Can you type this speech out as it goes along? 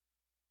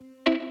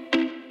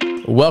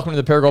Welcome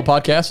to the Paragould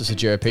Podcast. This is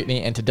Jared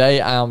Pickney, and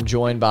today I'm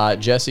joined by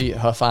Jesse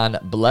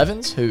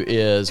Huffine-Blevins, who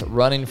is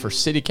running for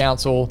City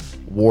Council,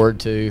 Ward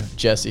 2.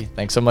 Jesse,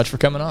 thanks so much for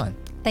coming on.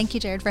 Thank you,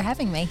 Jared, for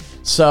having me.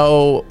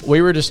 So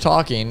we were just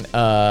talking,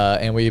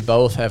 and we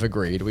both have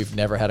agreed we've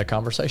never had a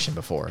conversation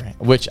before,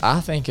 which I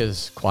think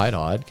is quite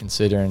odd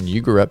considering you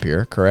grew up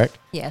here, correct?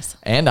 Yes.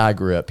 And I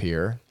grew up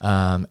here,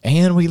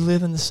 and we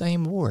live in the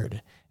same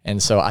ward.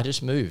 And so I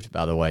just moved,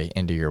 by the way,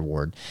 into your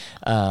ward.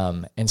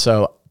 And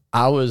so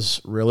I was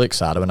really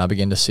excited when I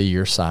began to see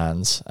your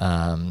signs.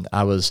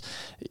 I was,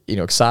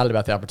 excited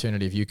about the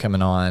opportunity of you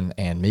coming on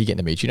and me getting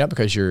to meet you, not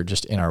because you're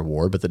just in our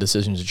ward, but the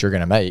decisions that you're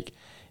going to make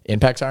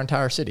impacts our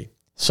entire city.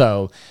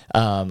 So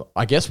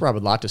I guess where I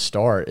would like to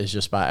start is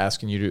just by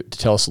asking you to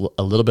tell us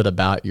a little bit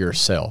about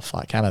yourself,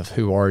 like kind of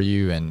who are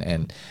you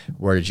and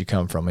where did you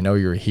come from? We know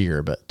you're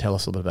here, but tell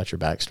us a little bit about your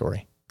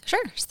backstory.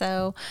 Sure.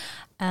 So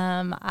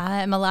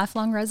I am a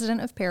lifelong resident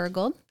of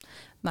Paragould.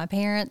 My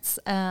parents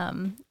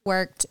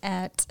worked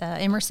at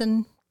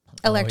Emerson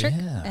Electric,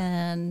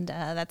 and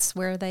that's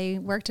where they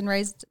worked and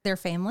raised their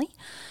family.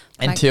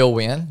 Until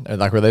when?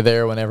 Like, were they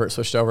there whenever it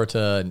switched over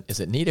to, is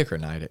it Nidec or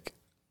Nidec?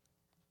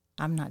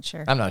 I'm not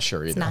sure. I'm not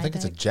sure either. I think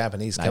it's a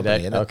Japanese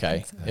company. Isn't it?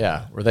 Okay.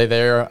 Yeah. Were they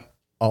there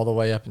all the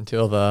way up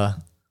until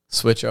the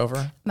switch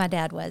over? My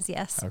dad was,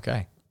 yes.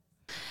 Okay.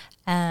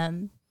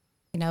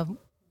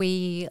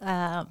 We,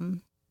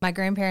 my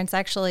grandparents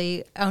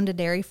actually owned a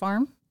dairy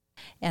farm,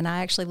 and I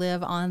actually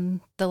live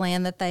on the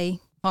land that they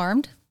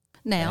farmed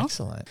now.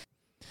 Excellent.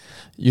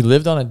 You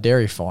lived on a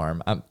dairy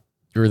farm.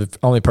 You're the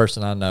only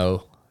person I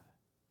know,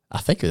 I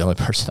think you're the only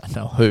person I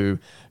know who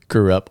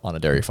grew up on a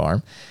dairy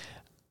farm.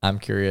 I'm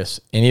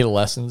curious, any of the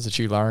lessons that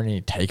you learned,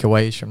 any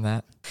takeaways from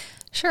that?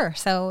 Sure.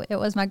 So it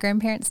was my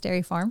grandparents'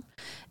 dairy farm,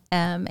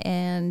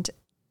 and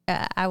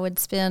I would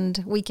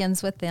spend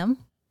weekends with them.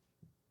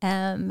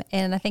 And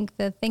I think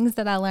the things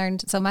that I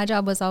learned, so my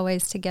job was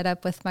always to get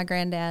up with my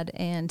granddad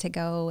and to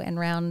go and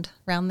round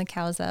the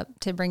cows up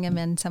to bring them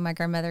in so my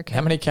grandmother could.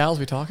 How many cows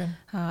we talking?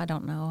 Oh, I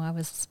don't know. I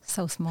was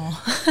so small.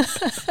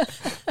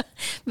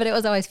 But it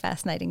was always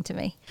fascinating to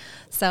me.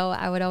 So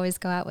I would always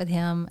go out with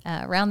him,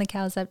 round the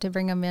cows up to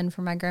bring them in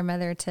for my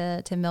grandmother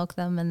to milk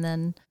them. And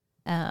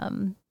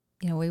then,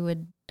 we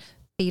would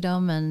feed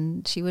them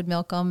and she would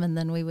milk them. And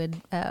then we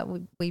would,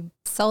 we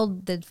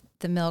sold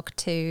the milk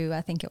to,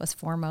 I think it was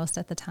Foremost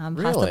at the time,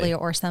 really? Possibly,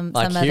 or some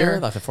here, other.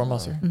 like the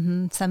Foremost here?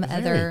 Mm-hmm, some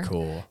Very other.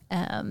 Cool.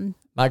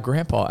 My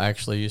grandpa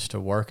actually used to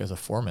work as a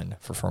foreman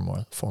for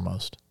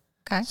Foremost.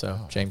 Okay.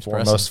 So James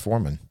Foremost Presson.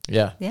 foreman.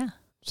 Yeah. Yeah.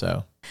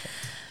 So.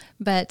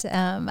 But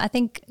I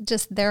think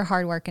just their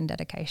hard work and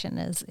dedication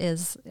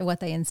is what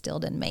they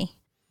instilled in me.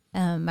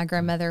 My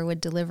grandmother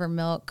would deliver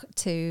milk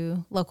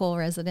to local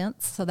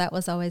residents, so that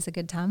was always a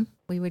good time.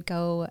 We would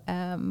go,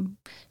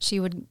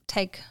 she would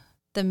take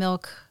the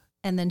milk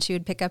and then she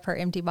would pick up her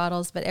empty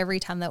bottles. But every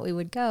time that we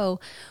would go,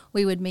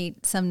 we would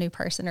meet some new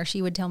person, or she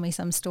would tell me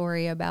some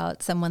story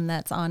about someone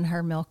that's on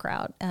her milk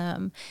route.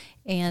 And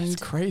it's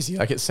crazy.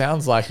 Like, it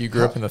sounds like you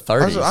grew up in the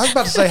 30s. I was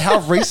about to say, how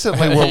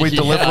recently were we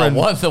delivering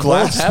what's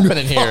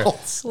happening here?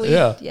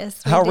 Yeah.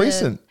 Yes. How did.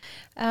 recent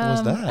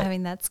was that? I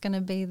mean, that's going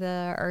to be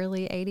the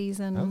early 80s.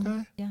 And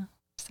okay. Yeah.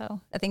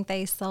 So I think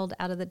they sold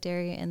out of the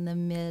dairy in the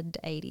mid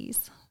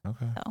 80s.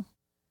 Okay. So.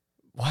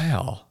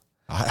 Wow.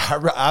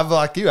 I'm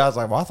like you. I was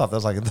like, well, I thought that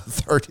was like in the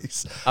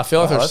 30s. I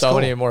feel like there's so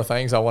cool. many more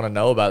things I want to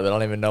know about that I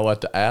don't even know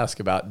what to ask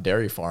about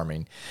dairy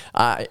farming.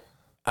 I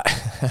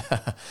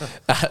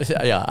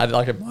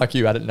like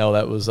you. I didn't know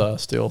that was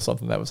still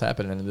something that was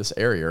happening in this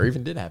area, or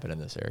even did happen in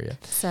this area.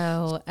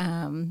 So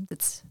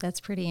that's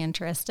pretty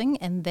interesting.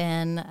 And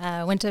then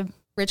went to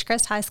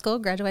Ridgecrest High School,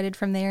 graduated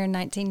from there in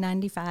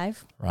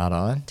 1995. Right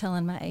on.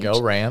 Telling my age.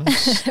 Go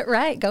Rams.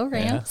 Right, go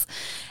Rams.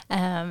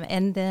 Yeah.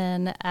 And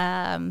then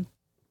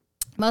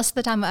most of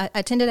the time I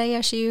attended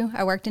ASU.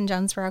 I worked in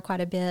Jonesboro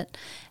quite a bit.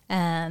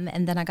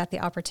 And then I got the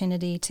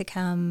opportunity to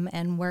come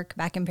and work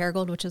back in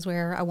Paragould, which is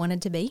where I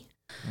wanted to be.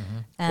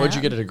 Mm-hmm. What did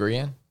you get a degree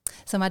in?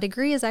 So my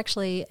degree is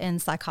actually in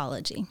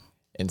psychology.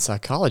 In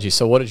psychology.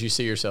 So what did you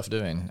see yourself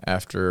doing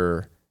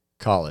after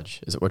college?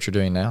 Is it what you're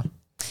doing now?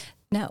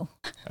 No.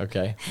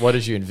 Okay. What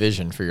did you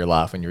envision for your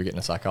life when you were getting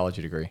a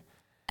psychology degree?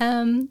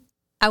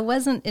 I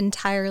wasn't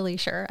entirely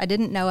sure. I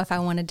didn't know if I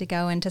wanted to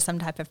go into some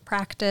type of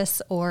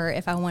practice or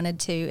if I wanted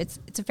to.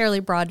 It's a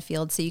fairly broad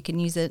field, so you can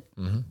use it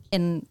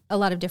in a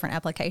lot of different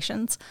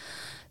applications.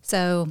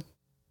 So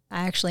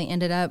I actually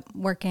ended up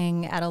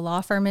working at a law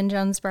firm in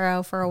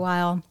Jonesboro for a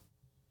while,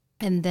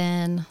 and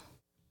then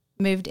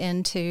moved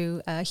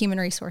into human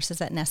resources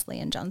at Nestle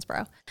in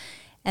Jonesboro.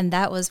 And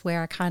that was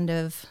where I kind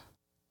of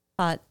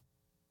thought,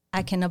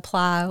 I can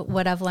apply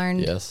what I've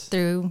learned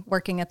through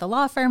working at the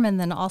law firm, and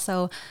then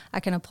also I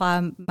can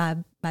apply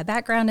my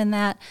background in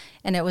that.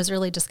 And it was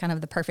really just kind of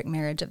the perfect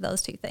marriage of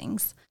those two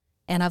things.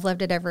 And I've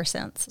loved it ever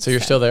since. So you're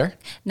still there?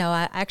 No,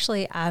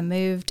 I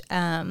moved.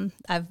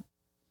 I've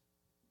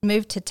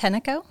moved to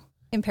Tenneco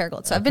in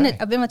Paragould. So I've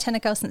been with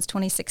Tenneco since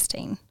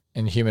 2016.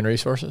 In human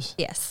resources?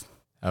 Yes.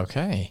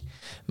 Okay.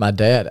 My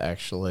dad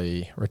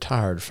actually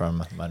retired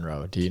from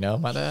Monroe. Do you know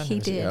my dad? He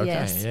did,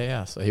 yes.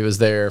 Yeah. So he was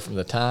there from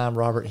the time,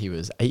 Robert, he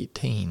was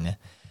 18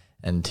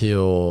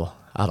 until,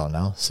 I don't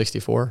know,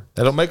 64.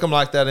 They don't make them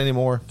like that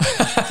anymore.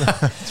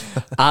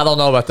 I don't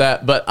know about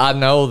that, but I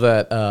know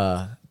that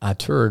I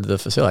toured the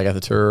facility. I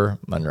got to tour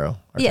Monroe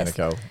or Yes.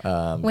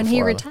 Tenneco. When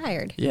he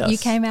retired. Yes. You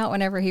came out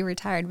whenever he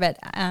retired, but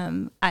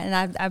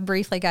I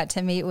briefly got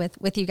to meet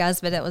with you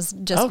guys, but it was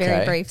just Okay.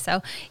 very brief.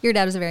 So your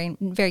dad was a very,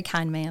 very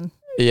kind man.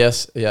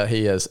 Yes, yeah,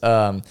 he is.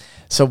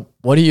 So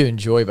what do you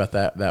enjoy about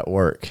that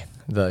work,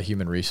 the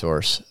human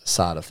resource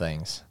side of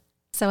things?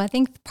 So I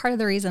think part of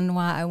the reason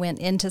why I went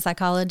into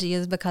psychology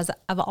is because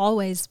I've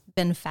always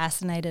been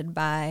fascinated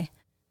by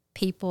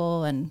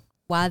people and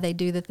why they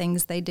do the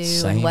things they do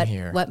Same and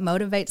here. what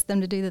motivates them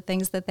to do the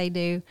things that they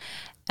do.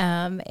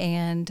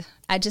 And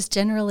I just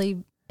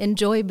generally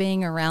enjoy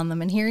being around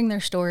them and hearing their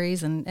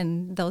stories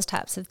and those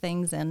types of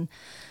things. And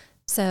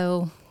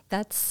so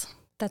that's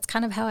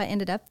kind of how I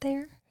ended up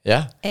there.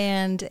 Yeah.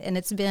 And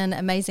it's been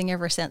amazing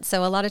ever since.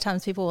 So a lot of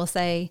times people will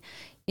say,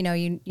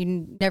 you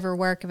never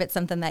work if it's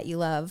something that you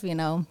love,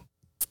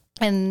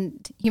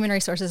 and human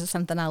resources is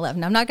something I love.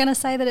 And I'm not going to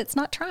say that it's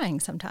not trying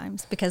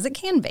sometimes, because it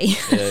can be,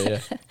 Yeah.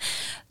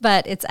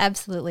 but it's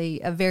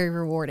absolutely a very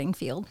rewarding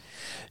field.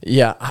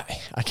 Yeah,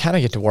 I kind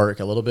of get to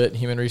work a little bit in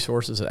human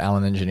resources at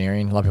Allen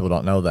Engineering. A lot of people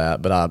don't know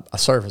that, but I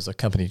serve as a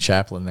company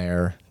chaplain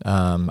there.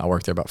 I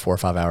work there about 4 or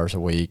 5 hours a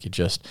week,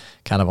 just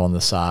kind of on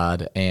the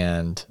side.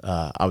 And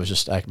I was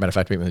just, as a matter of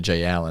fact, meeting with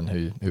Jay Allen,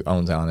 who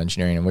owns Allen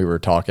Engineering, and we were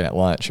talking at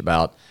lunch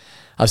about,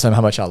 I was telling him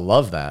how much I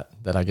love that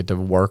I get to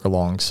work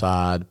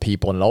alongside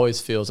people. And it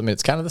always feels,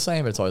 it's kind of the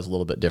same, but it's always a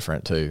little bit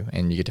different too.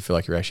 And you get to feel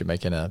like you're actually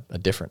making a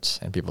difference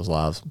in people's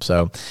lives.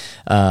 So,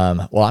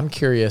 well, I'm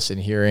curious in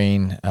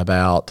hearing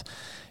about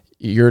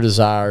your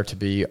desire to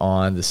be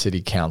on the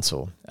city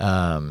council.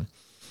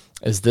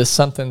 Is this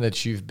something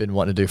that you've been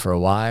wanting to do for a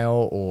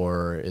while,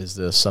 or is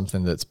this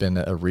something that's been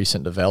a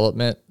recent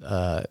development?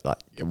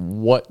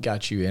 What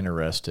got you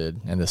interested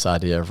in this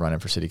idea of running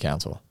for city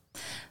council?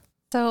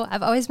 So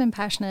I've always been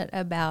passionate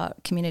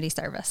about community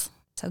service.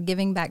 So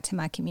giving back to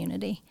my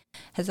community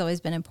has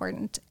always been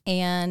important.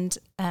 And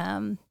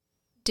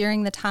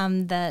during the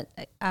time that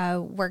I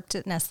worked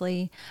at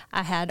Nestle,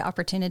 I had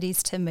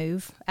opportunities to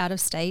move out of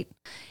state.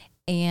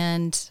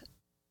 And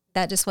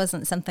that just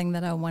wasn't something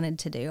that I wanted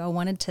to do. I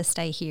wanted to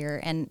stay here.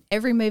 And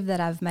every move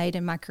that I've made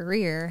in my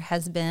career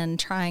has been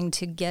trying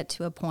to get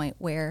to a point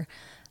where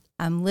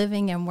I'm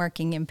living and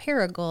working in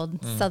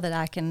Paragould so that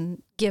I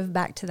can give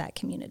back to that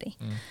community.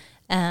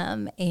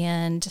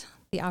 And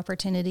the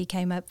opportunity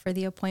came up for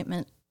the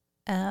appointment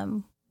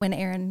when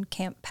Aaron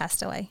Camp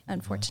passed away,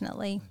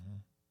 unfortunately.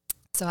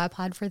 So I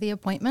applied for the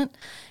appointment,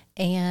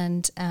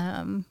 and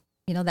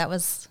that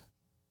was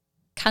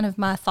kind of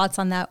my thoughts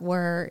on that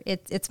were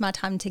it's my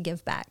time to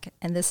give back,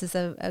 and this is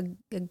a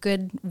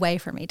good way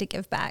for me to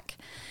give back.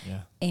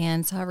 Yeah.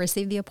 And so I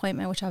received the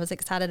appointment, which I was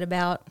excited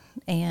about,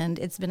 and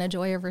it's been a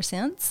joy ever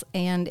since.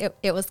 And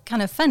it was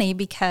kind of funny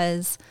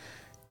because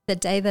the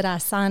day that I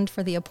signed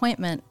for the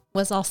appointment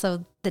was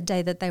also the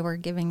day that they were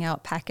giving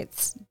out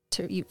packets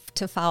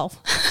to file.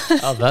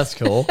 Oh, that's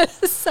cool.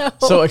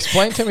 So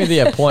explain to me the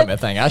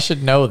appointment thing. I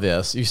should know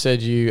this. You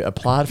said you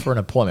applied for an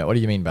appointment. What do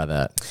you mean by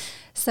that?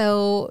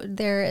 So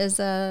there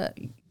is an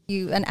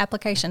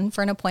application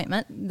for an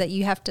appointment that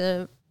you have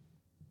to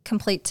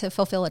complete to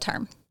fulfill a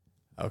term.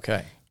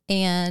 Okay.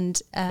 And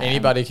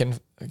Anybody can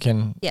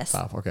yes,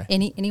 file. Okay.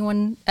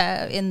 Anyone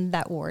in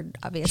that ward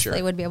obviously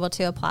Sure. would be able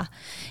to apply.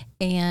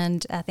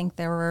 And I think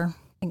there were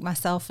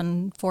myself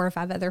and 4 or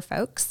 5 other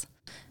folks,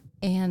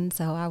 and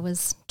so I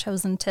was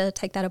chosen to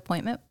take that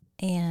appointment.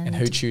 And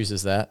who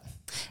chooses that?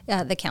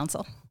 The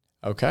council.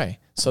 Okay.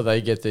 So they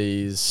get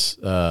these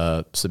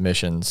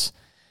submissions,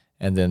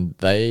 and then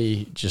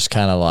they just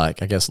kind of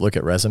like, I guess, look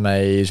at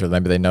resumes, or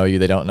maybe they know you,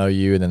 they don't know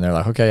you, and then they're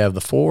like, okay, out of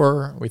the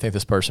 4, we think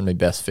this person would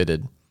be best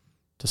fitted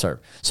to serve.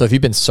 So have you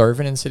been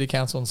serving in city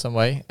council in some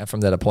way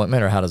from that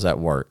appointment, or how does that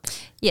work?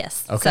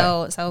 Yes.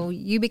 Okay. So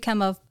you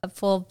become a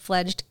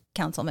full-fledged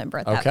council member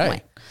at that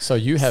point. So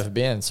you have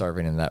been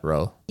serving in that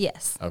role.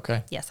 Yes.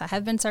 Okay. Yes, I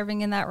have been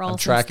serving in that role. I'm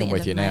since tracking the end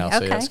with of you May. now. Okay.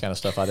 So that's kind of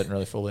stuff I didn't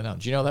really fully know.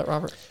 Do you know that,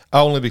 Robert?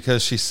 Only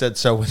because she said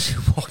so when she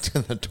walked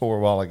in the door a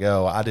while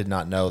ago. I did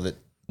not know that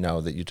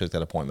you took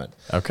that appointment.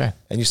 Okay.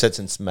 And you said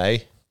since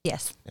May?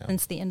 Yes,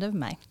 since the end of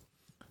May.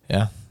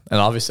 Yeah. And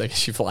obviously, I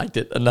guess you've liked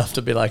it enough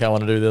to be like, I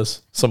want to do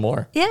this some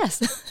more.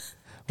 Yes.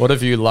 What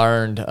have you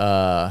learned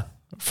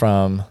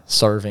from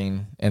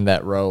serving in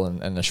that role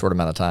in a short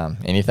amount of time?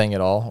 Anything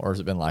at all? Or has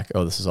it been like,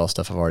 oh, this is all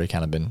stuff I've already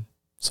kind of been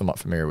somewhat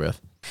familiar with?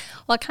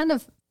 Well, I kind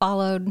of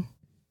followed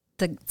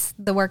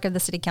the work of the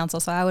city council.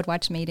 So I would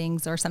watch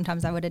meetings, or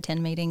sometimes I would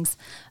attend meetings.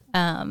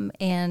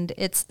 And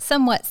it's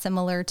somewhat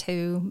similar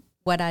to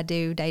what I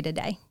do day to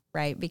day,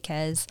 right?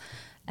 Because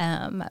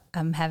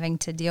I'm having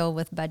to deal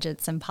with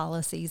budgets and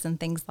policies and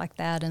things like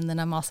that. And then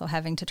I'm also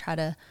having to try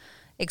to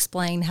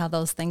explain how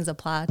those things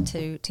apply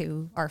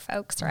to our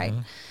folks, right?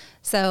 Mm-hmm.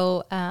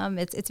 So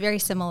it's very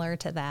similar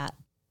to that,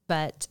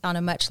 but on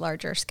a much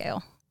larger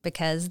scale.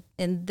 because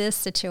in this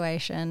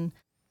situation,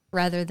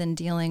 rather than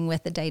dealing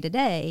with the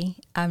day-to-day,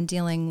 I'm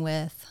dealing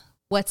with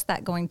what's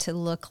that going to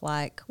look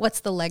like?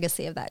 What's the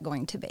legacy of that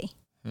going to be?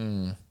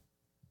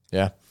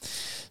 Yeah.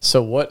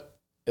 So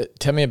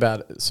tell me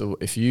about it. So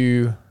if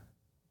you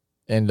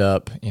end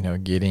up,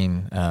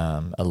 getting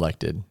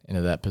elected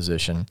into that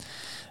position,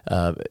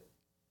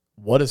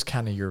 what is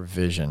kind of your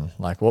vision?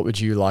 Like, what would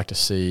you like to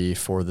see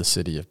for the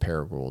city of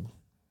Paragould?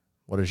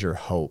 What is your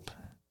hope?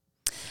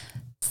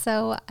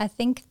 So I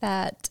think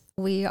that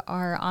we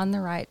are on the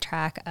right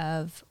track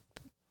of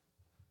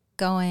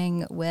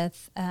going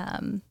with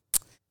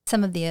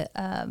some of the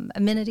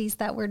amenities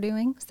that we're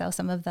doing. So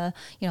some of the,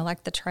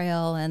 like the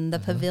trail and the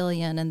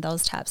pavilion and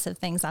those types of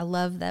things. I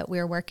love that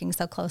we're working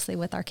so closely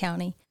with our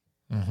county.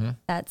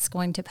 That's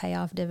going to pay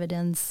off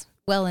dividends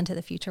well into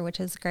the future, which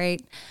is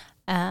great.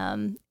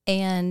 And,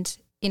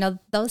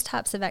 those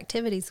types of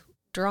activities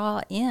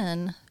draw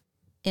in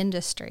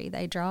industry.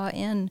 They draw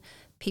in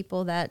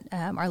people that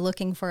are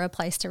looking for a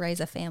place to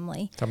raise a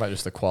family. Talking about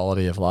just the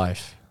quality of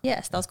life.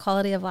 Yes, those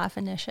quality of life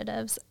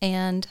initiatives.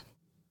 And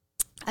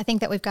I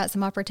think that we've got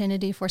some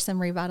opportunity for some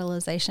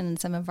revitalization in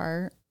some of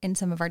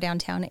our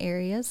downtown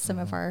areas, some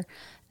of our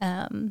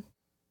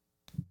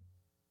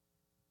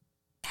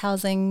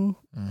housing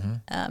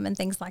and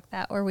things like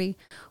that, where we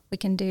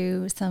can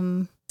do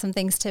some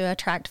things to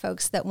attract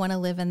folks that want to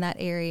live in that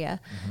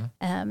area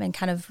and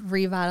kind of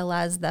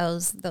revitalize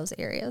those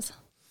areas.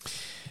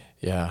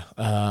 Yeah.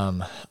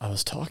 I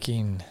was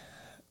talking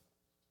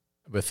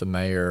with the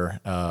mayor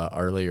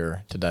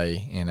earlier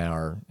today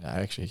I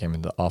actually came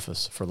into the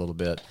office for a little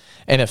bit.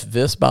 And if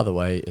this, by the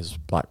way, is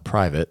like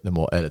private, then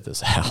we'll edit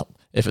this out.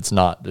 If it's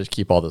not, just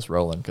keep all this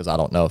rolling because I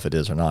don't know if it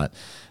is or not.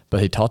 But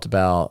he talked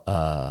about,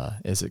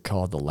 is it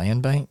called the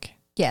land bank?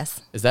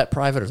 Yes. Is that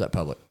private or is that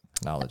public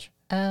knowledge?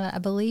 I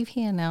believe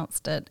he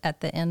announced it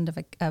at the end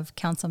of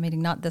council meeting,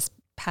 not this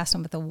past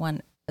one, but the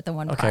one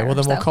Okay, prior, well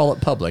then we'll call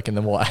it public, and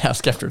then we'll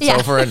ask after it's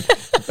over and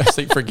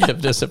seek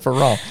forgiveness if we're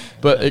wrong.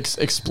 But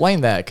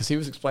explain that, because he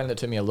was explaining it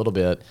to me a little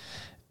bit,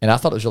 and I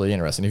thought it was really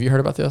interesting. Have you heard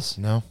about this?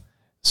 No.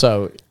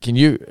 So can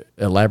you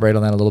elaborate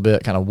on that a little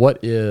bit? Kind of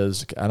what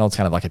is, I know it's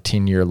kind of like a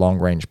 10-year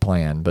long-range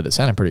plan, but it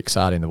sounded pretty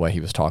exciting the way he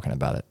was talking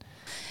about it.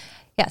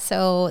 Yeah,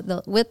 so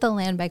with the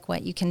land bank,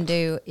 what you can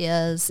do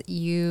is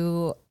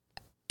you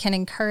can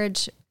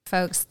encourage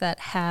folks that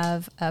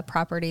have a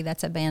property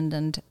that's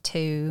abandoned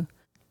to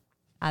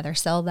either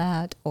sell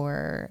that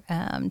or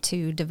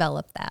to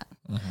develop that.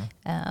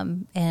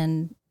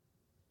 And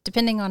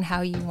depending on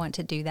how you want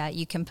to do that,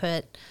 you can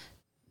put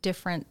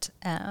different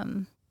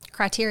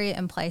criteria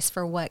in place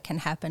for what can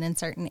happen in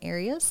certain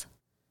areas.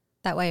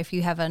 That way, if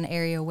you have an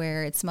area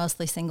where it's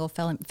mostly single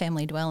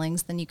family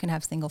dwellings, then you can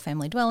have single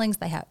family dwellings.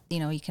 They have,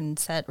 you can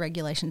set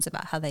regulations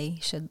about how they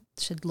should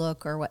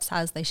look or what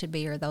size they should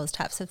be or those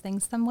types of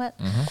things somewhat.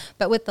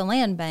 But with the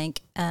land bank,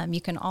 you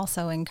can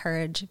also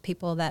encourage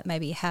people that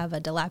maybe have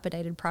a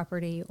dilapidated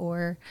property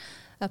or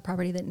a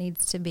property that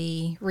needs to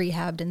be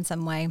rehabbed in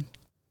some way,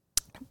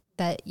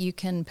 that you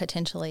can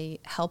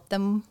potentially help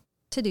them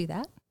to do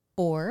that.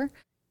 Or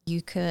you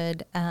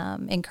could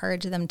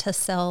encourage them to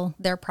sell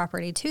their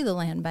property to the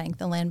land bank.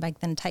 The land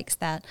bank then takes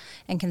that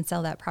and can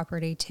sell that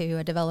property to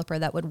a developer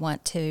that would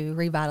want to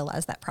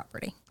revitalize that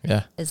property.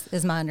 Yeah,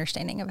 is my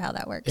understanding of how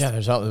that works. Yeah,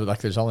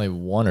 there's only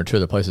one or two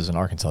other places in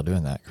Arkansas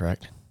doing that,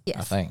 correct? Yes,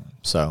 I think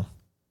so.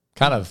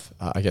 Kind of,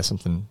 I guess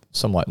something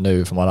somewhat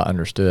new from what I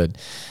understood.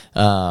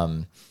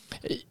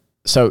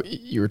 So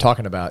you were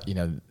talking about,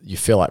 you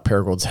feel like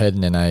Paragould's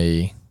heading in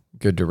a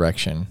good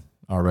direction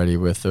already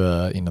with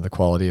the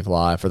quality of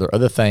life. Are there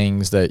other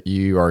things that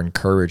you are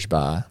encouraged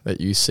by, that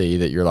you see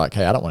that you're like,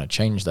 hey, I don't want to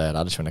change that,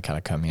 I just want to kind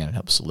of come in and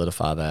help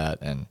solidify that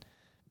and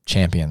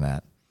champion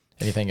that?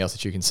 Anything else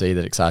that you can see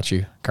that excites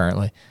you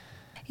currently?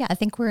 Yeah, I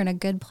think we're in a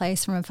good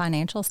place from a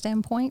financial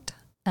standpoint,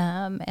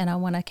 and I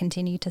want to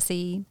continue to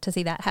see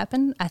that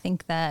happen. I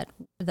think that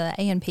the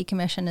A&P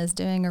Commission is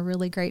doing a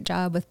really great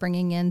job with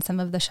bringing in some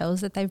of the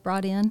shows that they've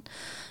brought in.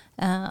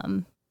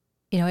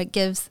 It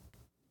gives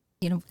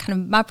kind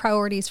of my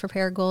priorities for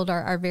Paragould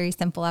are very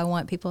simple. I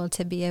want people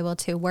to be able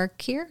to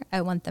work here.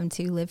 I want them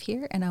to live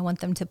here, and I want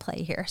them to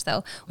play here.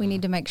 So we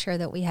need to make sure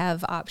that we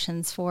have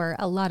options for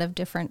a lot of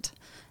different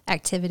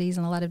activities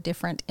and a lot of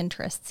different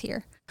interests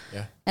here.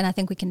 Yeah. And I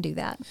think we can do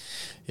that.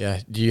 Yeah.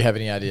 Do you have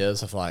any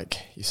ideas of, like,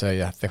 you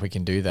say, I think we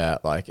can do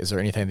that. Like, is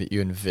there anything that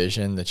you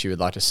envision that you would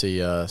like to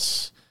see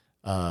us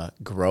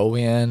grow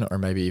in, or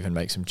maybe even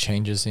make some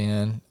changes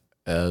in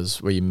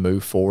as we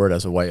move forward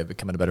as a way of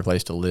becoming a better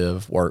place to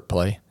live, work,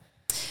 play?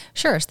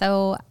 Sure.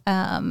 So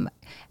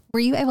were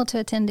you able to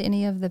attend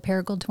any of the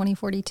Paragould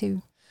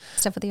 2042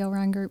 stuff with the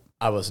Orion Group?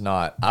 I was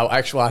not. I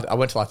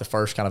went to like the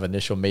first kind of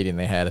initial meeting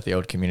they had at the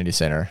old community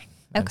center.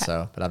 And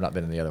okay. But I've not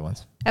been in the other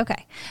ones.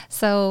 Okay.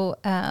 So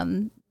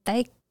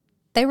they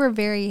They were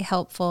very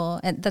helpful,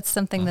 and that's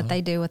something that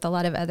they do with a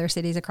lot of other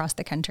cities across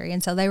the country.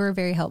 And so they were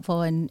very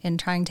helpful in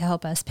trying to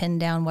help us pin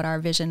down what our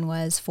vision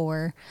was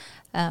for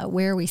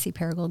where we see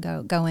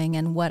Paragould going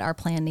and what our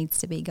plan needs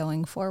to be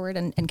going forward,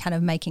 and kind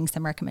of making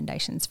some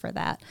recommendations for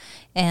that.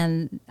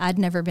 And I'd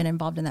never been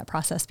involved in that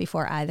process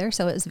before either,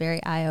 so it was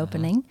very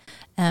eye-opening.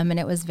 And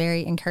it was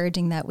very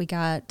encouraging that we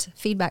got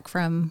feedback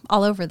from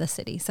all over the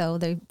city. So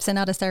they sent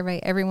out a survey.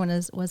 Everyone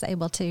was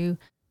able to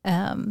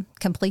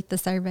complete the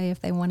survey if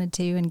they wanted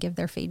to and give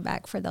their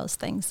feedback for those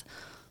things.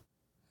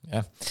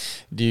 Yeah.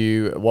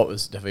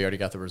 Have we already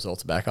got the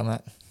results back on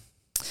that?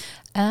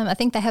 I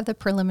think they have the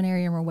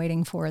preliminary and we're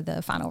waiting for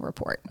the final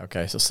report.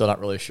 Okay. So still not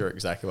really sure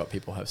exactly what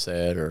people have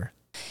said or.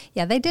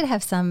 Yeah, they did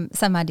have some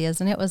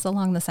ideas, and it was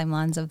along the same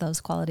lines of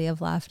those quality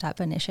of life type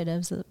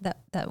initiatives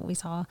that we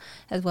saw,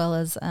 as well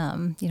as,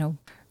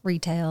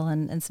 retail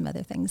and some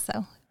other things.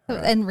 So,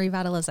 right. And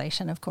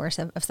revitalization, of course,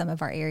 of some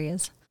of our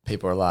areas.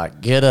 People are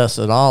like, get us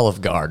an Olive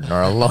Garden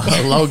or a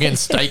Logan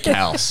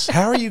Steakhouse.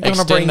 How are you going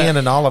to bring in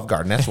an Olive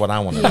Garden? That's what I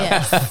want to know.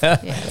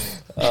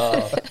 Yes.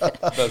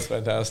 That's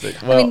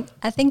fantastic. Well,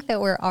 I think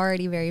that we're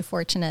already very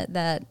fortunate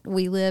that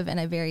we live in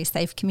a very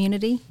safe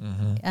community.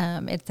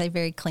 Mm-hmm. It's a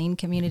very clean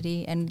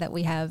community, and that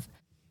we have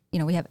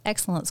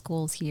excellent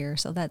schools here.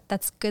 So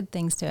that's good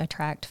things to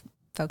attract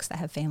folks that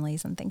have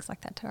families and things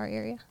like that to our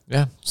area.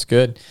 Yeah, it's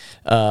good.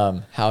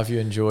 How have you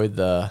enjoyed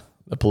the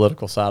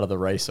political side of the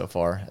race so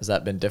far? Has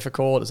that been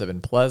difficult? Has it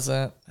been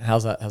pleasant?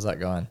 How's that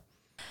going?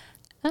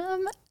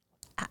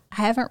 I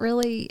haven't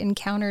really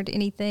encountered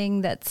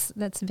anything that's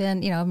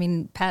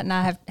been, Pat and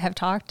I have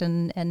talked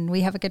and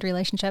we have a good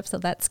relationship, so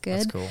that's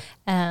good. That's cool.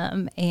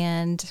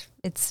 And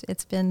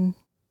it's been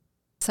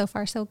so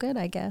far so good,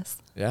 I guess.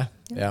 Yeah.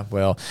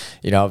 Well,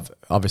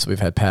 obviously we've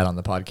had Pat on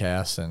the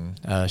podcast,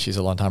 and she's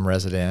a longtime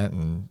resident,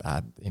 and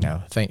I,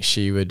 think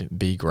she would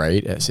be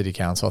great at city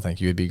council. I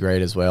think you would be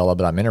great as well.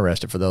 But I'm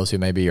interested for those who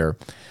maybe are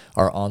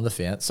on the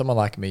fence. Someone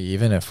like me,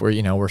 even if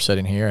we're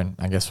sitting here, and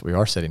I guess we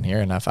are sitting here,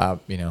 and if I,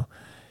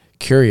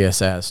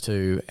 curious as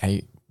to,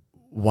 hey,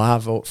 why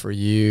vote for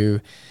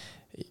you?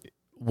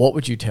 What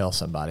would you tell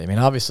somebody? I mean,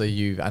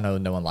 obviously I know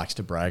no one likes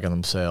to brag on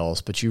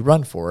themselves, but you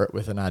run for it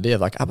with an idea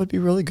of like, I would be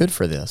really good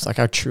for this. Like,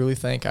 I truly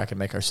think I could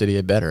make our city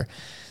better.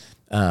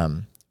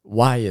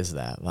 Why is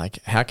that?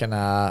 Like, how can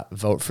I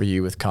vote for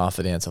you with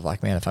confidence of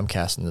like, man, if I'm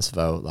casting this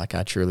vote, like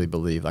I truly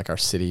believe like our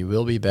city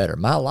will be better.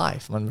 My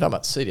life, when I'm talking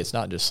about city, it's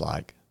not just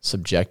like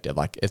subjective.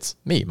 Like, it's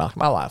me,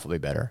 my life will be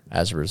better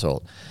as a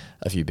result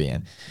of you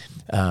being.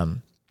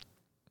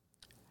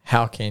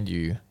 How can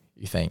you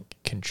think,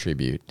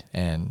 contribute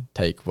and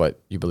take what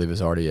you believe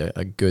is already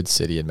a good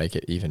city and make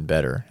it even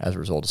better as a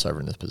result of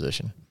serving this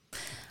position?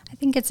 I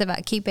think it's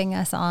about keeping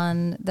us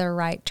on the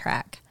right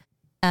track,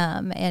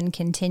 and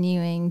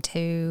continuing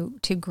to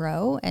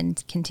grow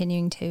and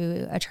continuing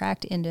to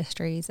attract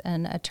industries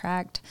and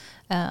attract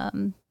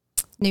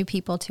new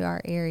people to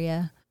our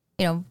area.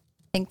 I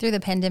think through the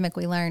pandemic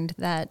we learned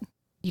that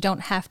you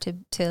don't have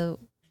to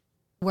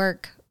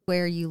work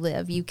where you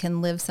live. You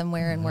can live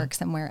somewhere and work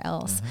somewhere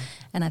else. Mm-hmm.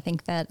 And I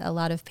think that a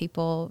lot of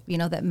people,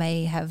 that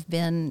may have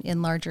been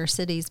in larger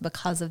cities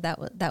because of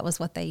that was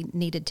what they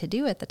needed to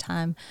do at the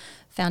time,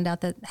 found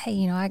out that,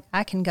 hey,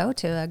 I can go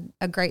to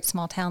a great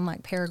small town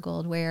like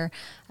Paragould where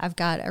I've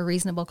got a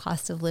reasonable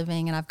cost of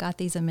living and I've got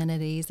these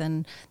amenities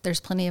and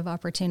there's plenty of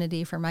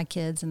opportunity for my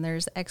kids and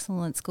there's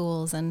excellent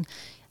schools and,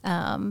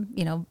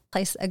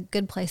 a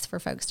good place for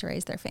folks to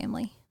raise their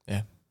family.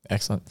 Yeah.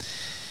 Excellent.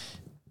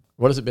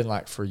 What has it been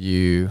like for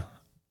you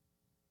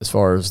as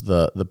far as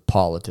the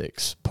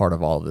politics part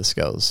of all of this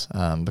goes?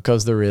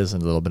 Because there is a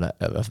little bit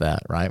of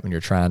that, right? When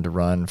you're trying to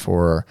run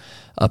for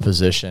a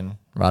position,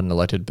 right, an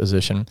elected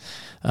position.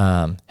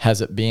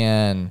 Has it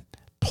been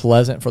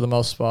pleasant for the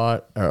most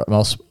part?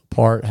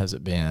 Has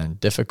it been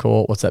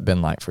difficult? What's that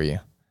been like for you?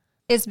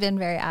 It's been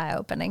very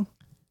eye-opening.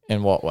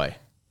 In what way?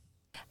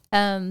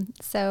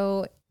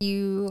 So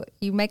you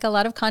make a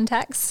lot of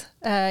contacts.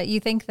 You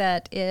think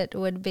that it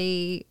would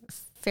be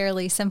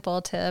fairly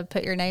simple to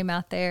put your name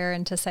out there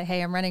and to say,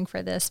 hey, I'm running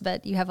for this,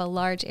 but you have a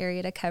large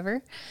area to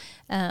cover.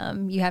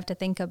 You have to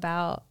think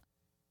about,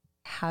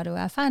 how do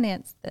I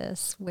finance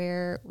this?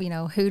 Where,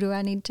 who do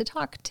I need to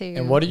talk to?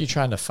 And what are you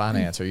trying to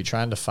finance? Are you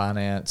trying to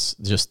finance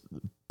just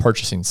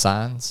purchasing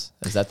signs?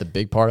 Is that the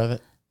big part of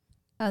it?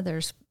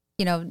 There's,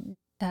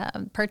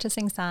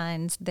 purchasing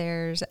signs.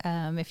 There's,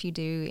 if you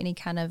do any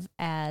kind of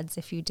ads,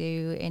 if you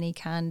do any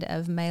kind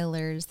of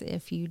mailers,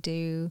 if you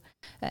do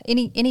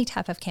any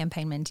type of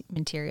campaign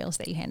materials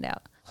that you hand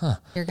out,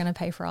 you're going to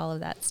pay for all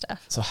of that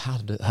stuff. So how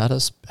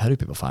do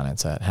people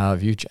finance that? How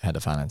have you had to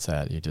finance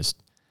that? You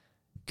just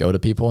go to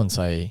people and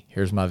say,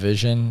 here's my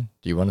vision.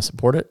 Do you want to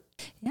support it?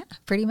 Yeah,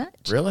 pretty much.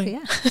 Really?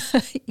 Yeah.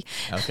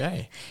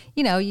 Okay.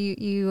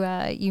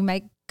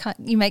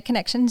 You make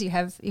connections. You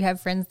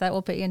have friends that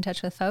will put you in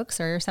touch with folks,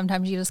 or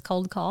sometimes you just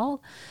cold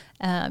call.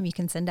 You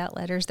can send out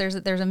letters. There's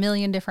a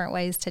million different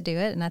ways to do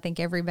it, and I think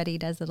everybody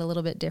does it a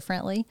little bit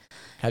differently.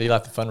 How do you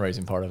like the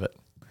fundraising part of it?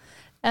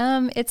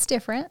 It's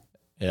different.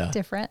 Yeah.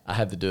 different. I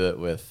had to do it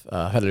with,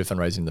 I had to do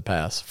fundraising in the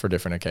past for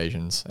different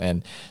occasions.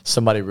 And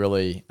somebody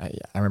really, I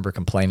remember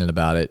complaining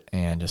about it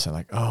and just saying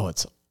like, oh,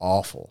 it's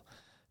awful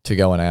to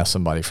go and ask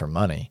somebody for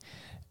money.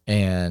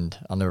 And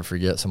I'll never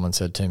forget, someone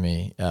said to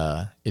me,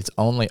 it's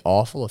only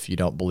awful if you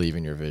don't believe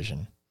in your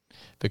vision.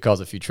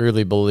 Because if you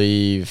truly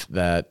believe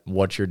that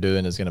what you're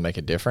doing is going to make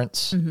a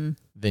difference,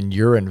 then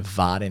you're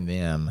inviting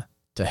them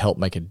to help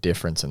make a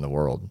difference in the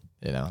world.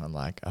 You know, and I'm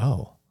like,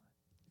 oh,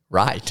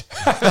 right.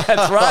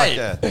 That's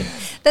right.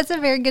 That's a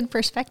very good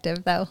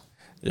perspective, though.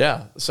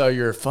 Yeah. So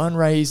you're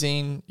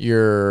fundraising,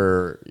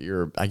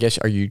 you're, I guess,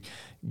 are you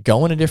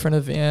going to different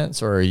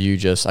events, or are you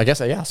just, I guess,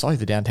 yeah, I saw you at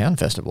the downtown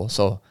festival.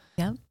 So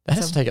Yeah. that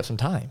has to take up some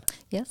time.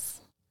 Yes.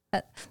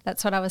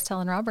 That's what I was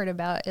telling Robert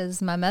about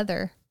is my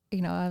mother.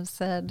 You know, I've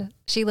said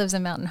she lives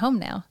in Mountain Home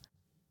now,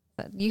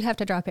 but you have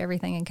to drop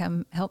everything and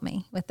come help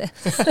me with this.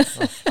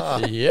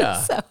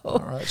 Yeah. All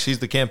right. She's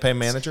the campaign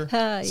manager.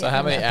 So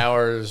how many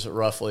hours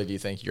roughly do you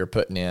think you're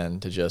putting in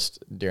to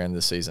just during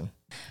the season?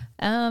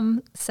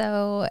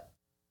 So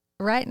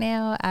right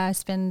now I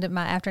spend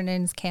my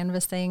afternoons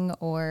canvassing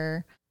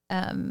or,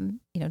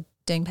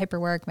 doing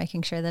paperwork,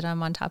 making sure that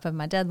I'm on top of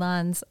my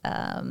deadlines,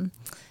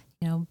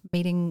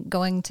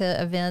 going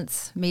to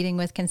events, meeting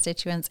with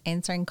constituents,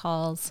 answering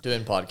calls,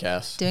 Doing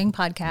podcasts.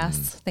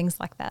 Things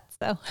like that.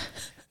 So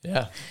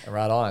Yeah,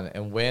 right on.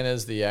 And when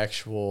is the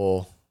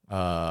actual,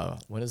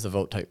 when does the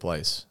vote take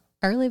place?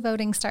 early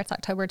voting starts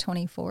October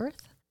 24th,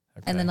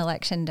 and then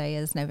election day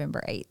is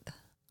November 8th.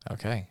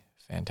 Okay,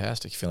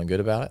 fantastic. You feeling good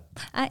about it?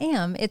 I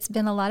am. It's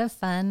been a lot of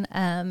fun,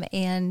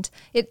 and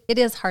it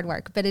is hard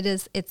work, but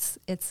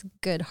it's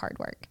good hard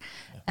work.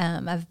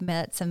 I've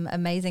met some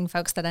amazing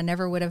folks that I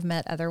never would have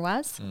met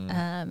otherwise,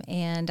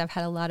 and I've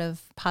had a lot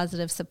of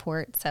positive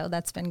support, so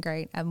that's been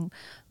great. I'm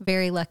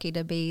very lucky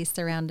to be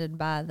surrounded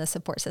by the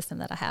support system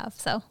that I have.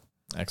 So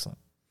Excellent.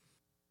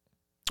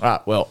 All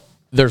right, well,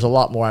 there's a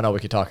lot more I know we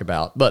could talk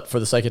about, but for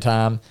the sake of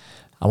time,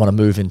 I want to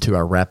move into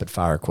our rapid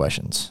fire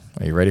questions.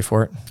 Are you ready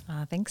for it?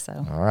 I think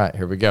so. All right,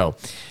 here we go.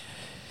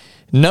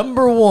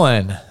 Number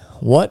one,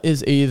 what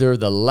is either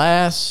the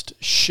last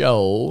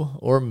show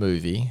or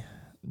movie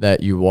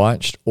that you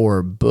watched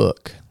or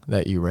book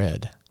that you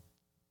read?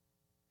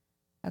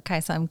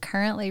 Okay, so I'm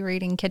currently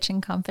reading Kitchen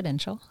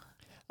Confidential.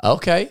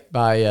 Okay,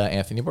 by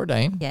Anthony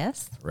Bourdain.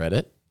 Yes. Read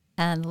it.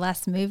 And the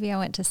last movie I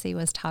went to see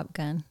was Top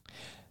Gun.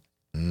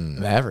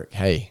 Maverick.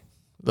 Hey,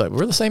 look,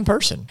 we're the same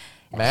person.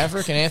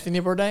 Maverick and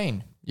Anthony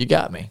Bourdain. You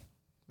got me.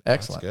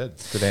 Excellent.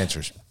 That's good. Good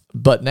answers.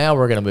 But now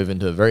we're going to move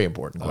into a very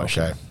important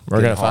question. Okay.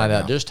 We're going Getting to find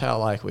hard out now. just how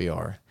alike we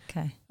are.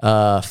 Okay.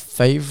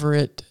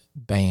 Favorite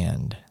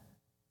band?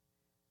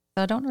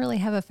 So I don't really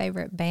have a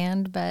favorite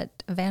band,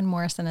 but Van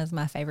Morrison is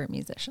my favorite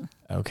musician.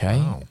 Okay.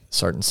 Oh.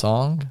 Certain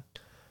song?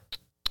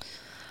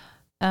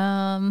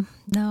 No,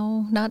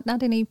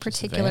 not any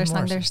particular Van song.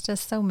 Morrison. There's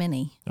just so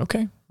many.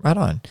 Okay. Right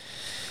on.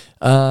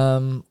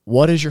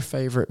 What is your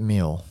favorite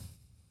meal?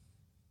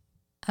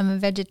 I'm a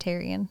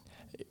vegetarian.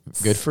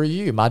 Good for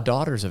you. My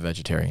daughter's a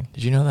vegetarian.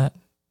 Did you know that?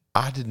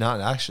 I did not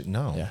actually.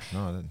 No. Yeah.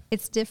 No, I didn't.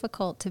 It's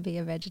difficult to be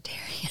a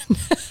vegetarian.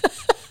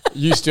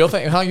 You still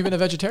think, how long have you been a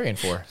vegetarian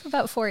for?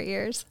 About 4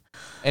 years.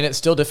 And it's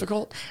still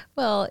difficult?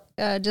 Well,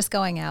 just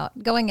going out.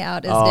 Going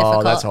out is Oh,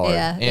 difficult. that's hard.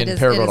 Yeah, In it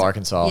Paragould, is.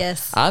 Arkansas.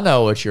 Yes. I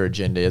know what your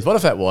agenda is. What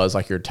if that was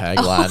like your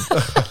tagline?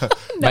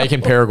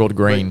 Making Paragould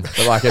green.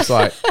 But like it's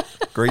like,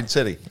 Green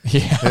City.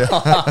 yeah.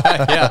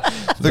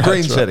 The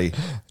Green City.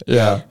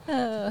 Yeah.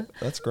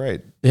 That's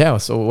great. Yeah.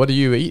 So what do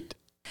you eat?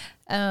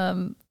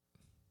 Well,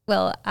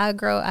 I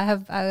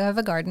have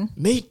a garden.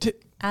 Me too.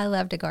 I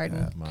love to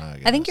garden. My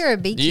I think you're a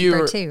beekeeper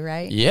You're- too,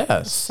 right?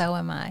 Yes. So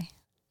am I.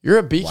 You're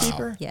a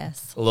beekeeper?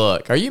 Yes.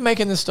 Look, are you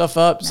making this stuff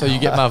up so you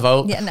get my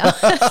vote? Yeah, no.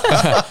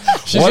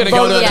 She's One going to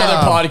go to vote at a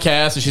another time.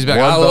 podcast and she's like,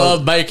 One I vote.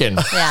 love bacon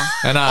Yeah.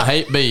 and I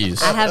hate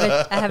bees. I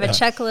have a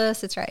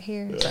checklist. It's right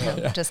here. So,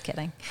 no, just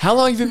kidding. How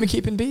long have you been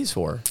keeping bees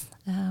for?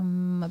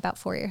 About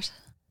 4 years.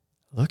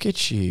 Look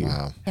at you.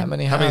 Wow. How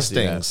many How many hives do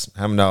you have? stings?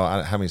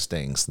 How many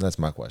stings? That's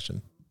my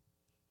question.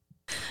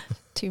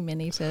 Too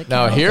many to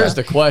Now, count. here's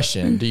the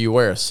question. Do you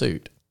wear a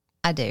suit?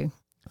 I do.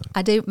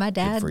 My Good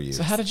dad. for you.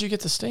 So how did you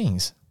get the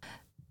stings?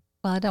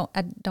 Well, I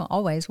don't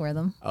always wear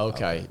them.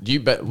 Okay. Do you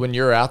bet when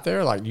you're out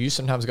there, like you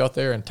sometimes go out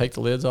there and take the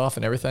lids off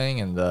and everything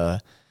and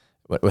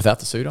without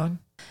the suit on?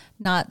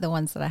 Not the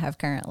ones that I have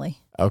currently.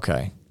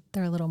 Okay.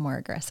 They're a little more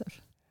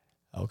aggressive.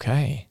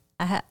 Okay.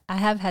 I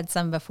have had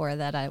some before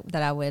that I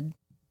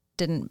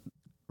didn't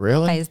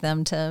Really? phase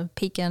them to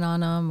peek in on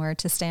them or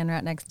to stand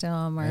right next to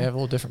them. Or They have a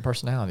little different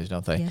personalities,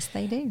 don't they? yes,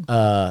 they do.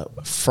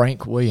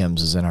 Frank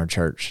Williams is in our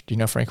church. Do you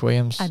know Frank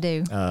Williams? I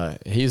do.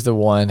 He's the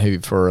one who,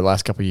 for the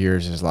last couple of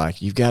years, is like,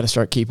 you've got to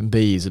start keeping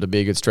bees. It'll be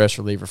a good stress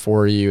reliever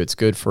for you. It's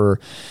good for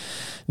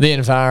the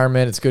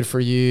environment. It's good for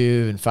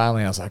you. And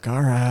finally, I was like,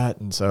 all right.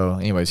 And so,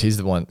 anyways, he's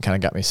the one kind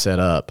of got me set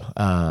up.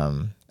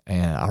 And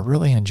I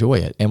really enjoy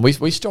it. And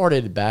we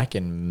started back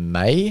in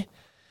May.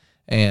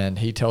 And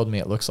he told me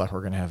it looks like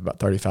we're going to have about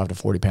 35 to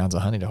 40 pounds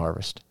of honey to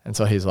harvest. And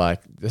so he's like,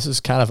 this is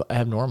kind of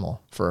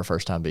abnormal for a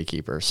first-time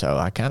beekeeper. So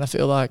I kind of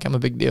feel like I'm a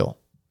big deal.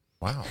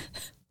 Wow.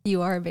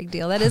 You are a big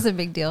deal. That is a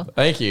big deal.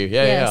 Thank you.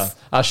 Yeah, Yes.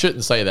 yeah. I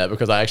shouldn't say that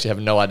because I actually have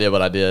no idea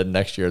what I did.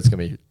 Next year, it's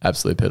going to be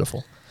absolutely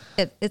pitiful.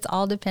 It's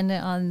all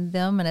dependent on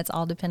them, and it's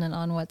all dependent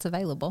on what's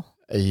available.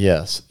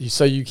 Yes.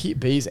 So you keep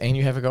bees and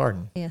you have a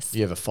garden. Yes.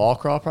 You have a fall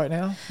crop right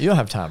now? You don't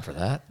have time for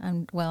that.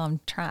 I'm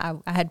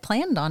trying. I had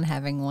planned on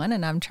having one,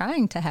 and I'm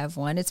trying to have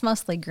one. It's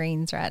mostly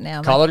greens right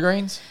now. Collard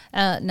greens?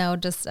 No,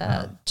 just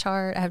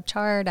chard. I have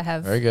chard. I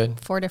have Very good.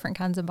 4 different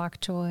kinds of bok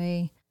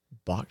choy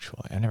Bok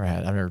choy. I've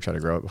never tried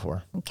to grow it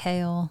before. and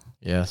kale.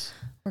 Yes.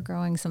 We're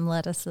growing some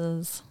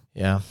lettuces.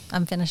 Yeah.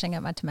 I'm finishing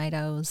up my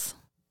tomatoes.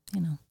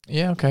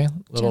 Yeah, okay.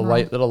 Little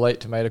General. late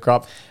tomato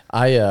crop.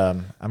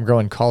 I'm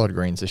growing collard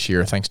greens this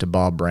year thanks to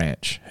Bob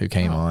Branch, who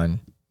came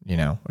on,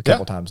 a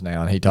couple times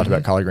now, and he talked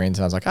about collard greens,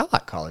 and I was like, I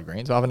like collard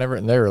greens.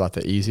 And they're like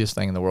the easiest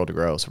thing in the world to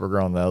grow. So we're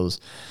growing those,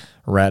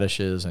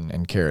 radishes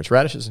and carrots.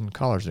 Radishes and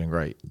collards are doing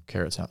great.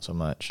 Carrots not so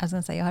much. I was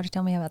gonna say you'll have to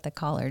tell me about the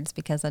collards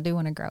because I do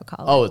want to grow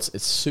collards. Oh,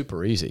 it's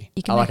super easy.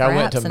 You can make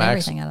wraps and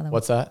everything out of them.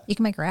 What's that? You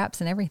can make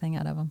wraps and everything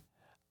out of them.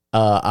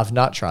 I've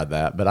not tried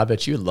that, but I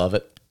bet you would love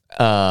it.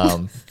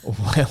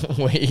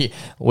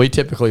 We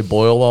typically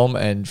boil them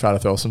and try to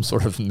throw some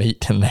sort of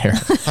meat in there.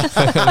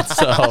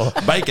 So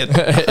Bacon.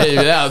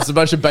 yeah, it's a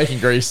bunch of bacon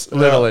grease,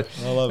 literally.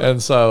 I love it.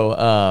 And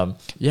so,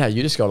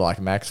 you just go to like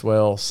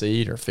Maxwell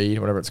Seed or Feed,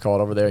 whatever it's called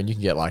over there, and you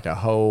can get like a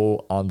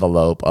whole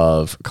envelope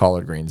of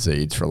collard green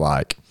seeds for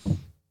like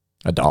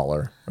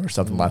 $1 or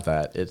something like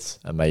that. It's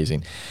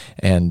amazing.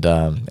 And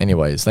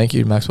anyways, thank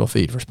you to Maxwell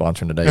Feed for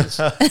sponsoring today's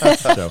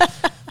show.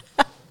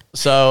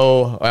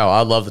 So, wow,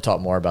 I'd love to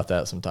talk more about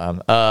that sometime.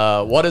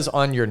 What is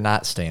on your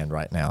nightstand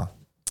right now?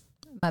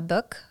 My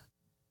book,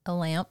 a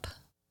lamp,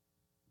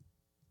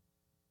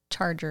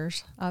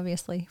 chargers,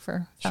 obviously,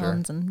 for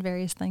phones and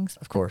various things.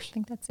 Of course. I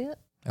think that's it.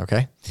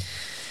 Okay.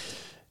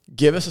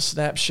 Give us a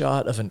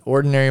snapshot of an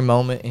ordinary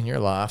moment in your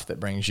life that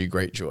brings you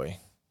great joy.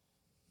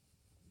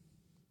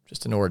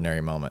 Just an ordinary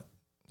moment.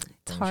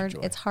 It's hard.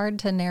 It's hard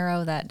to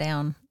narrow that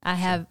down. I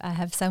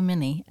have so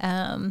many.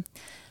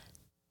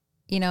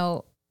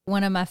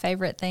 One of my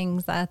favorite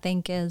things I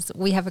think is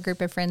we have a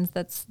group of friends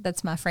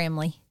that's my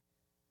family,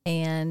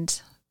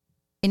 and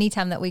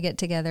anytime that we get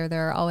together,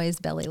 there are always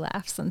belly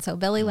laughs, and so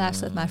belly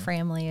laughs with my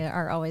family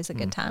are always a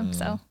good time.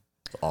 So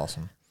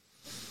awesome.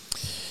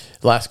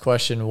 Last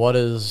question: what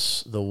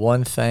is the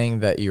one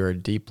thing that you are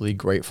deeply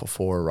grateful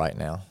for right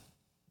now?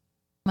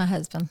 My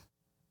husband.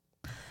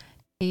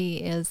 He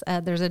is.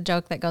 There's a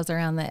joke that goes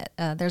around that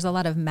there's a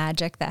lot of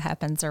magic that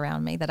happens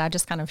around me that I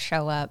just kind of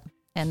show up.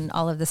 And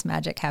all of this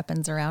magic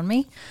happens around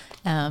me.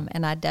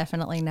 And I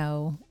definitely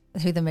know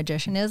who the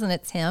magician is, and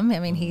it's him.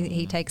 I mean,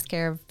 he takes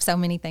care of so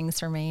many things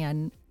for me.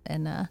 And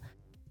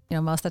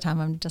most of the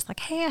time I'm just like,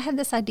 hey, I have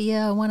this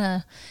idea. I want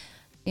to,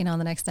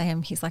 the next day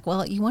he's like,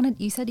 well,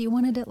 you said you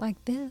wanted it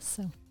like this.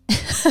 So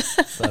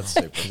That's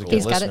super.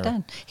 He's got it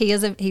done.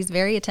 He's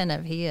very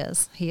attentive. He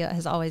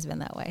has always been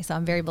that way. So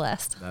I'm very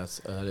blessed.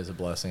 That is a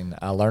blessing.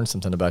 I learned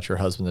something about your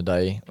husband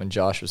today when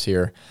Josh was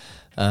here.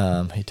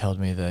 He told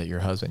me that your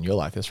husband, you'll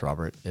like this,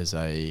 Robert, is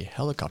a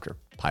helicopter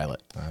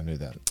pilot. I knew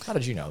that. How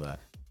did you know that?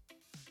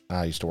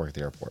 I used to work at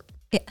the airport.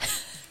 Yeah.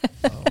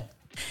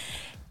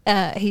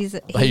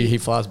 He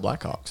flies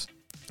Blackhawks.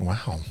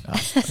 Wow.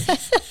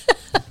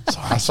 Oh,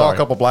 I saw a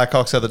couple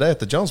Blackhawks the other day at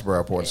the Jonesboro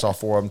airport. Saw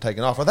 4 of them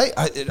taking off. Are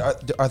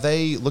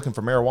they looking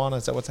for marijuana?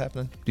 Is that what's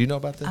happening? Do you know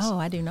about this? Oh,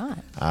 I do not.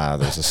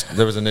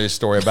 There was a news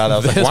story about it. I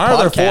was like, this why are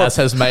there 4? podcast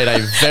has made a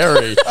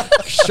very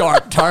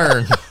sharp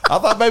turn. I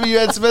thought maybe you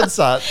had some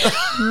insight.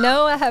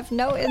 No, I have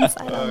no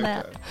insight on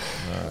that.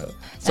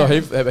 So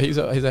he's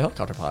a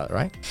helicopter pilot,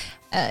 right?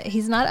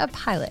 He's not a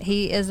pilot.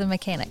 He is a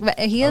mechanic, but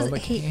he is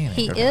he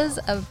Okay. is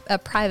a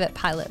private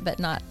pilot, but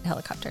not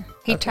helicopter.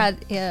 He tried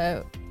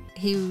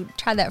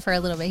that for a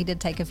little bit. He did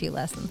take a few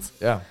lessons.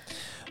 Yeah.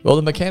 Well,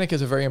 the mechanic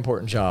is a very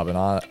important job, and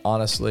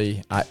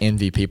honestly, I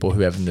envy people who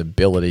have the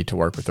ability to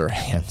work with their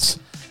hands.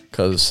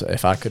 Because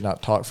if I could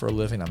not talk for a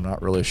living, I'm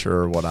not really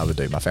sure what I would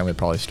do. My family would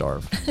probably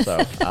starve.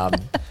 So I'm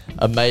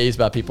amazed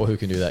by people who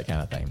can do that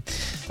kind of thing.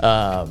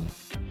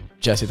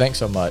 Jesse, thanks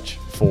so much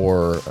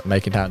for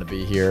making time to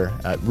be here.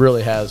 It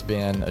really has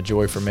been a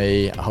joy for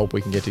me. I hope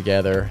we can get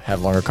together,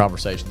 have longer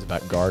conversations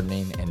about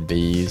gardening and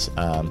bees.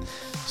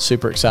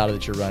 Super excited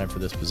that you're running for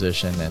this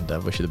position, and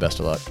wish you the best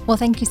of luck. Well,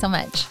 thank you so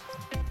much.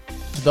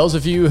 To those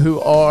of you who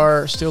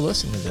are still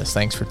listening to this,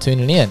 thanks for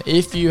tuning in.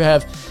 If you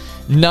have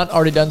not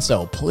already done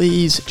so,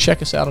 please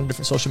check us out on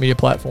different social media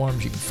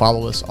platforms. You can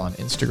follow us on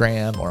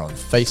Instagram or on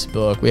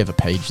Facebook. We have a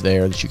page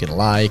there that you can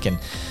like and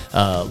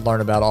learn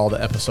about all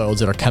the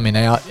episodes that are coming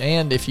out.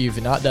 And if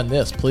you've not done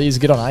this, please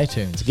get on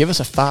iTunes. Give us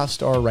a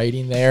 5-star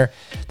rating there.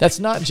 That's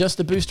not just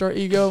to boost our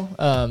ego.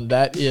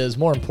 That is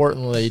more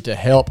importantly to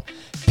help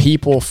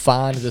people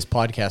find this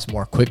podcast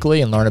more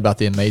quickly and learn about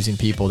the amazing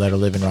people that are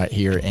living right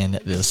here in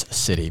this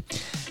city.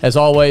 As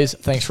always,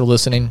 thanks for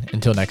listening.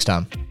 Until next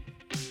time.